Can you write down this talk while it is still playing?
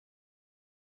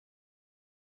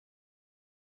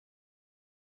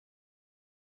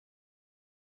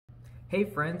Hey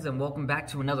friends, and welcome back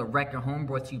to another Rec Your Home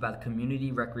brought to you by the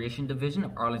Community Recreation Division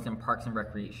of Arlington Parks and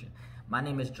Recreation. My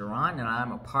name is Jerron and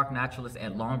I'm a park naturalist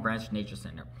at Long Branch Nature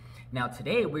Center. Now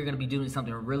today we're going to be doing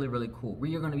something really cool.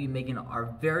 We are going to be making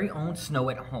our very own snow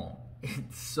at home.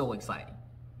 It's so exciting.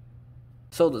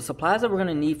 So the supplies that we're going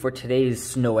to need for today's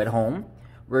snow at home,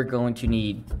 we're going to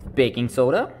need baking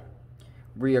soda,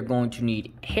 we are going to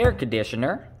need hair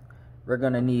conditioner, we're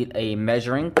going to need a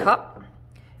measuring cup,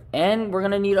 and we're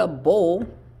going to need a bowl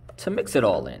to mix it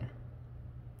all in.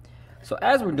 So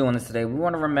as we're doing this today, we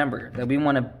want to remember that we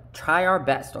want to try our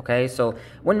best, okay? So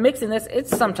when mixing this, it's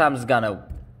sometimes going to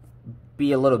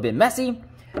be a little bit messy,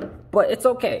 but it's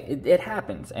okay. It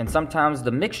happens. And sometimes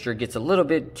the mixture gets a little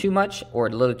bit too much or a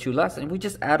little too less, and we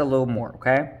just add a little more,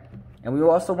 okay? And we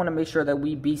also want to make sure that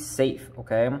we be safe,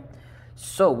 okay?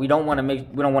 So we don't want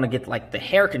to get like the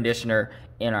hair conditioner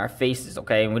in our faces,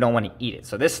 okay? And we don't want to eat it.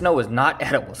 So this snow is not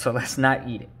edible, so let's not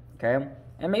eat it, okay?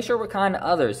 And make sure we're kind to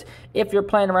others. If you're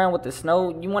playing around with the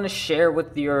snow, you want to share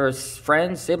with your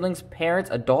friends, siblings, parents,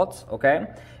 adults, okay?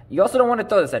 You also don't want to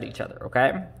throw this at each other,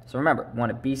 okay? So remember, we want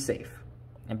to be safe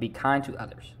and be kind to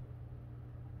others.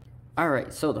 All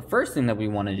right, so the first thing that we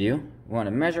want to do, we want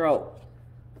to measure out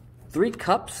 3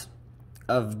 cups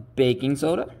of baking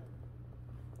soda.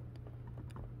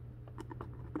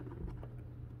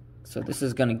 So this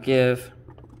is gonna give,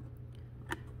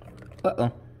 a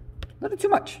little too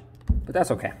much, but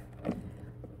that's okay.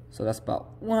 So that's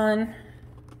about 1.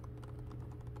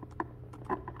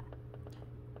 All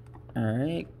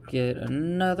right, get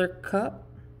another cup.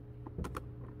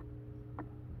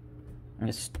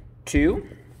 That's 2.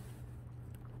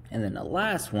 And then the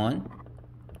last one,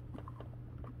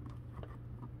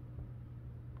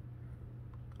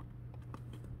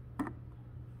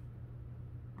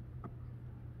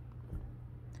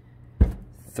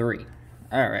 three.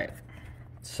 All right,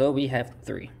 so we have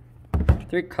 3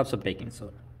 cups of baking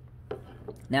soda.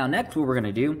 Now next what we're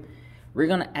gonna do, we're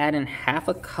gonna add in half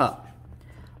a cup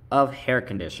of hair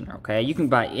conditioner, okay? You can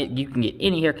get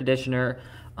any hair conditioner.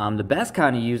 The best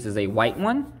kind to use is a white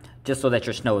one, just so that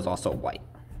your snow is also white.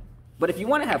 But if you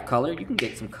want to have color, you can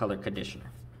get some color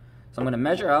conditioner. So I'm gonna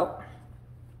measure out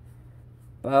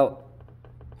about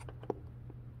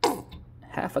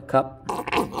half a cup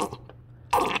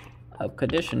of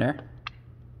conditioner.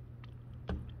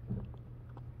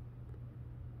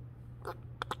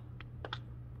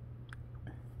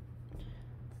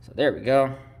 So there we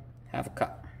go, half a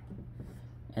cup.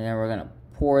 And then we're gonna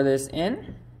pour this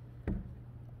in.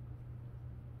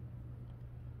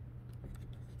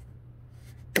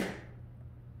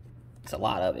 It's a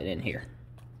lot of it in here.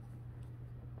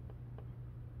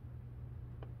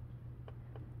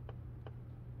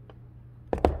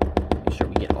 Make sure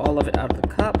we get all of it out of the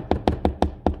cup.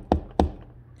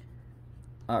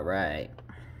 All right,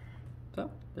 so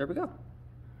there we go.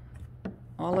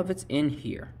 All of it's in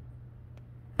here.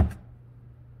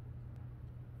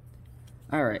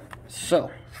 All right, so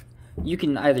you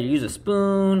can either use a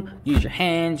spoon, use your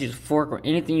hands, use a fork, or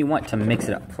anything you want to mix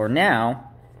it up. For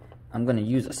now, I'm gonna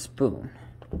use a spoon,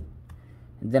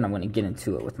 and then I'm gonna get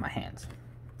into it with my hands.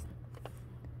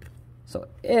 So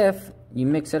if you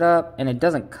mix it up and it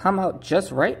doesn't come out just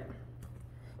right,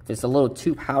 if it's a little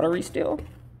too powdery still,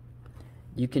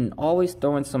 you can always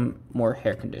throw in some more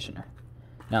hair conditioner.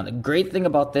 Now the great thing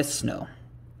about this snow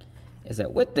is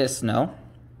that with this snow,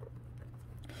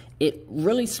 it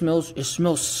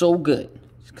smells so good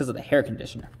because of the hair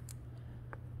conditioner.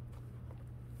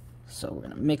 So we're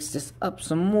gonna mix this up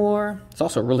some more. It's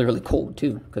also really cold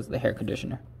too because of the hair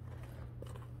conditioner.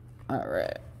 All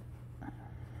right.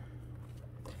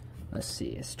 Let's see,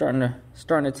 it's starting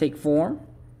to take form.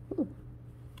 Ooh.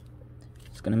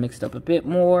 Just gonna mix it up a bit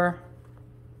more.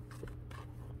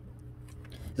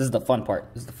 This is the fun part.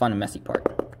 This is the fun and messy part.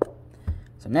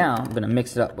 So now I'm gonna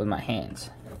mix it up with my hands.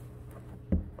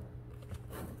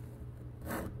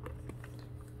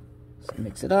 So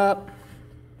mix it up.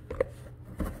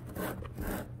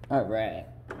 All right.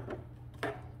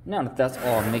 Now that that's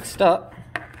all mixed up,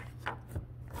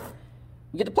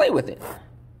 you get to play with it.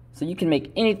 So you can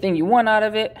make anything you want out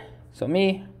of it. So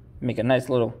me, make a nice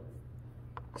little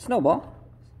snowball.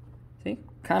 See,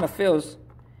 kind of feels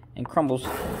and crumbles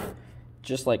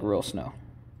just like real snow.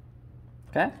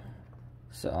 Okay?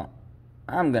 So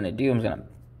I'm gonna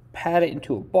pat it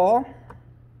into a ball.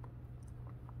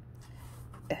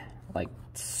 Like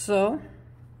so.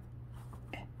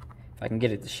 If I can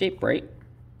get it to shape right.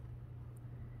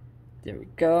 There we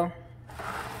go.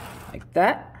 Like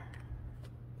that.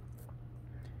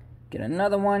 Get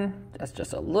another one that's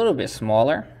just a little bit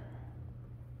smaller.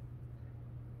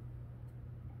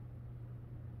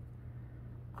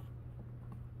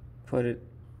 put it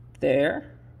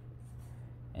there.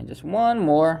 And just one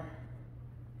more.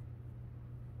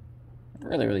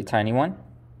 Really, really tiny one.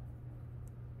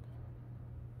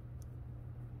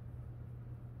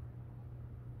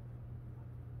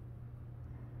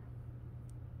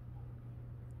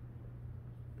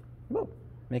 Whoa,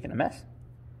 making a mess.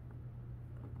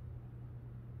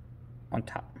 On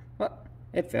top. Well,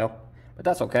 it fell, but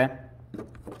that's okay.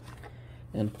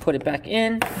 And put it back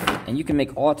in, and you can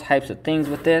make all types of things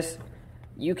with this.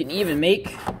 You can even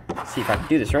make, let's see if I can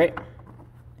do this right.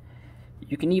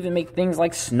 You can even make things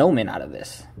like snowmen out of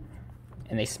this.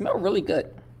 And they smell really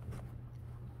good.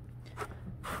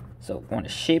 So I'm going to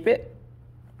shape it.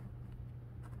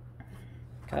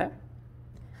 Okay.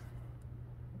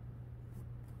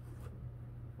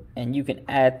 And you can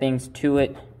add things to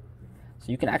it.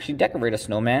 So you can actually decorate a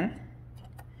snowman.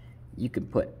 You can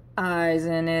put eyes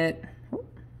in it.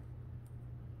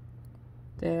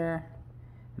 There.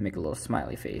 Make a little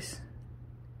smiley face.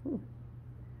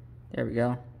 There we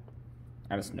go.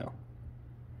 Out of snow.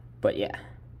 But yeah.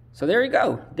 So there you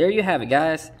go. There you have it,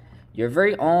 guys. Your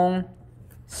very own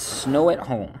snow at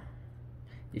home.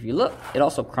 If you look, it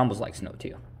also crumbles like snow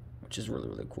too, which is really,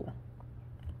 really cool.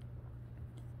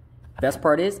 Best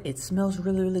part is, it smells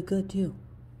really, really good too.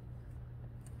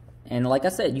 And like I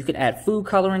said, you can add food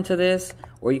coloring to this,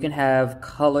 or you can have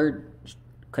colored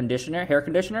conditioner, hair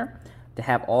conditioner, to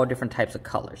have all different types of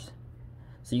colors.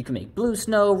 So you can make blue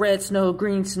snow, red snow,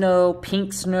 green snow,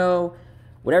 pink snow,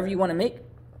 whatever you want to make,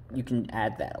 you can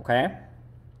add that, okay?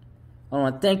 I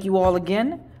want to thank you all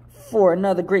again for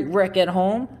another great rec at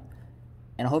home,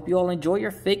 and I hope you all enjoy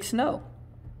your fake snow.